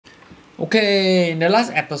Okay, in the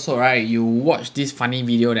last episode, right, you watched this funny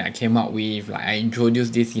video that I came up with. Like I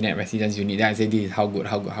introduced this CNET residence unit. Then I said this is how good.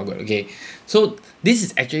 Okay, so this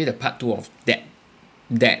is actually the part 2 of that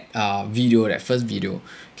video, that first video.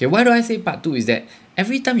 Okay, why do I say part 2 is that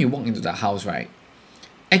every time you walk into the house, right,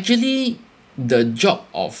 actually your job,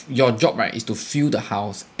 right, is to feel the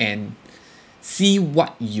house and see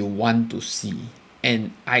what you want to see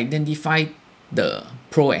and identify the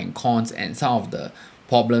pros and cons and some of the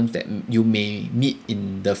problems that you may meet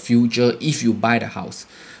in the future if you buy the house.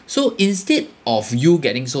 So instead of you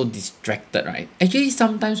getting so distracted, right, actually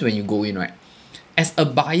sometimes when you go in, right, as a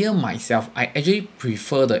buyer myself, I actually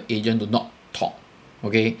prefer the agent to not talk.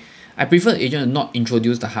 Okay, I prefer the agent to not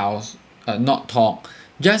introduce the house, not talk,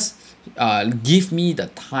 just give me the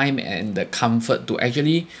time and the comfort to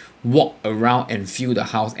actually walk around and feel the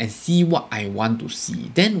house and see what I want to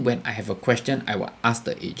see. Then when I have a question, I will ask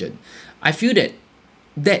the agent. I feel that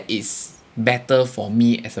that is better for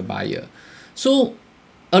me as a buyer. So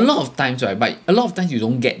a lot of times, right, but a lot of times you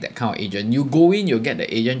don't get that kind of agent. You go in, you get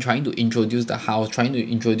the agent trying to introduce the house, trying to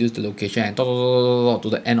introduce the location and to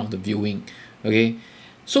the end of the viewing. Okay,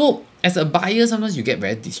 so as a buyer, sometimes you get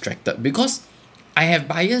very distracted because I have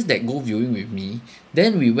buyers that go viewing with me.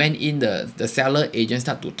 Then we went in, the seller agent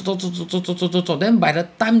start to then by the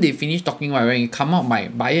time they finish talking, right, when you come out, my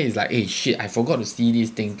buyer is like, hey shit, I forgot to see this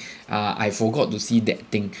thing, I forgot to see that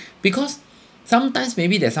thing. Because sometimes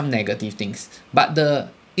maybe there's some negative things, but the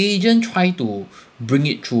agent try to bring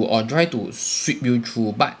it through or try to sweep you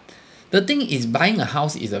through. But the thing is, buying a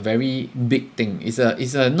house is a very big thing. It's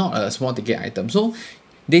a not a small ticket item. So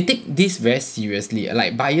they take this very seriously.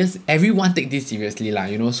 Like buyers, everyone take this seriously lah,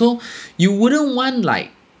 you know. So you wouldn't want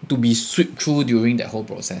like to be swept through during that whole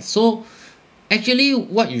process. So actually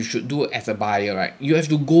what you should do as a buyer, right, you have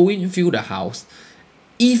to go in, feel the house.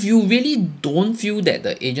 If you really don't feel that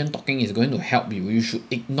the agent talking is going to help you, you should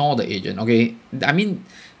ignore the agent. Okay, I mean,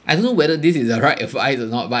 I don't know whether this is the right advice or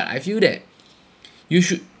not, but I feel that you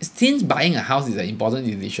should, since buying a house is an important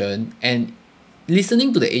decision and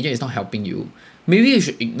listening to the agent is not helping you, maybe you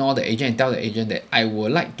should ignore the agent and tell the agent that I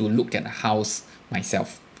would like to look at the house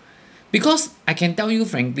myself. Because I can tell you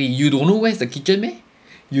frankly, you don't know where's the kitchen, meh?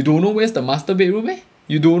 You don't know where's the master bedroom, meh?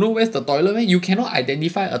 You don't know where's the toilet, meh? You cannot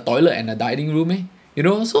identify a toilet and a dining room, meh? You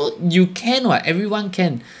know, so you can, what? Everyone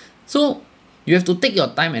can. So you have to take your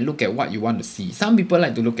time and look at what you want to see. Some people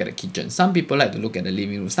like to look at the kitchen. Some people like to look at the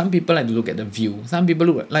living room. Some people like to look at the view. Some people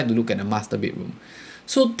like to look at the master bedroom.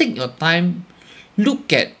 So take your time.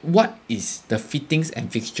 Look at what is the fittings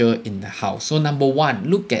and fixture in the house. So number one,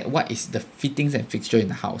 look at what is the fittings and fixture in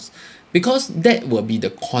the house, because that will be the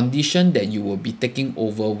condition that you will be taking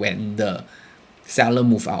over when the seller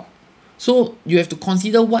move out. So you have to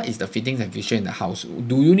consider what is the fittings and fixture in the house.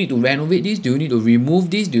 Do you need to renovate this? Do you need to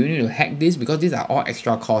remove this? Do you need to hack this? Because these are all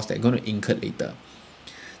extra costs that are going to incur later.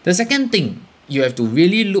 The second thing you have to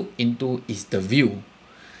really look into is the view,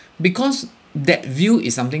 because that view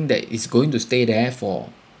is something that is going to stay there for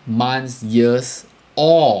months, years,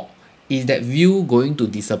 or is that view going to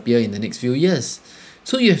disappear in the next few years?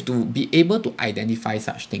 So you have to be able to identify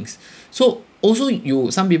such things. So also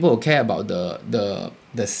some people will care about the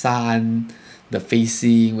sun, the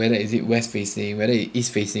facing, whether is it west facing, whether it is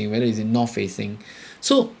facing, whether is it north facing.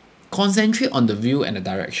 So concentrate on the view and the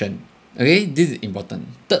direction. Okay, this is important.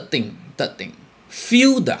 Third thing,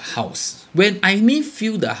 feel the house. When I mean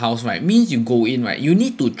feel the house, right, means you go in, right, you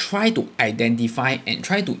need to try to identify and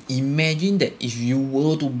try to imagine that if you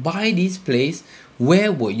were to buy this place,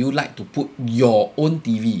 where would you like to put your own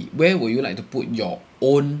TV? Where would you like to put your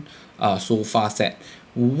own sofa set?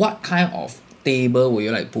 What kind of table would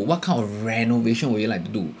you like to put? What kind of renovation would you like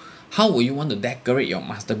to do? How would you want to decorate your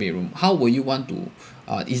master bedroom? How would you want to,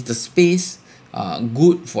 is the space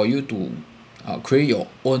good for you to create your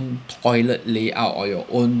own toilet layout or your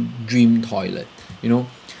own dream toilet, you know?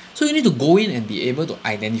 So you need to go in and be able to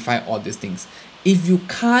identify all these things. If you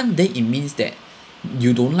can't, then it means that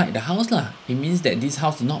you don't like the house lah. It means that this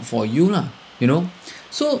house is not for you lah, you know?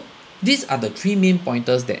 So these are the 3 main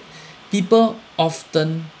pointers that people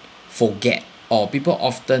often forget or people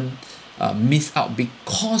often miss out,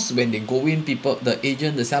 because when they go in,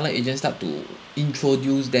 the seller agent start to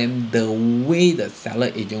introduce them the way the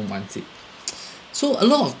seller agent wants it. So a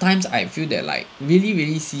lot of times I feel that like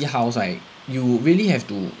really see house, right, you really have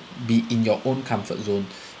to be in your own comfort zone,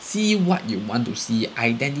 see what you want to see,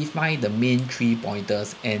 identify the main 3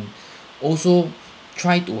 pointers, and also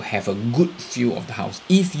try to have a good feel of the house.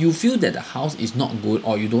 If you feel that the house is not good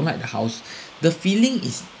or you don't like the house, the feeling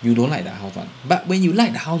is you don't like the house one. But when you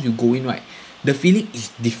like the house, you go in, right, the feeling is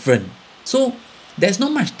different. So there's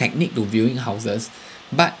not much technique to viewing houses.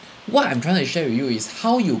 But what I'm trying to share with you is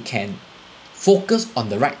how you can focus on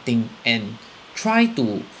the right thing and try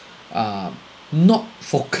to not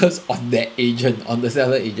focus on that agent, on the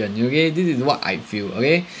seller agent. Okay, this is what I feel.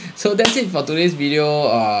 Okay, so that's it for today's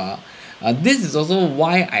video. This is also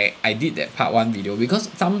why I did that part 1 video, because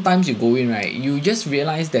sometimes you go in, right, you just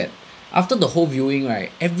realize that after the whole viewing,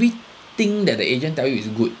 right, everything that the agent tell you is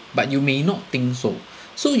good, but you may not think so.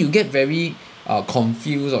 So you get very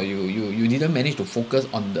confused, or you didn't manage to focus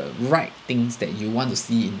on the right things that you want to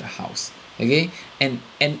see in the house. Okay, and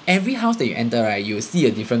every house that you enter, right, you will see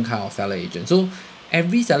a different kind of seller agent. So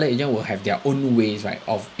every seller agent will have their own ways, right,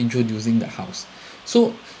 of introducing the house.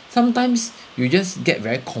 So sometimes you just get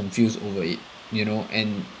very confused over it, you know,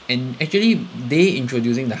 and actually they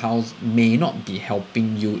introducing the house may not be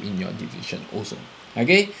helping you in your decision also.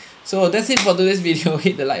 Okay, so that's it for today's video.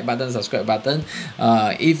 Hit the like button, subscribe button.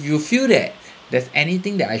 If you feel that there's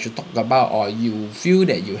anything that I should talk about, or you feel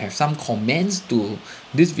that you have some comments to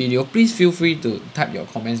this video, please feel free to type your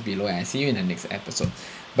comments below, and I see you in the next episode.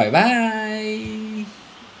 Bye bye.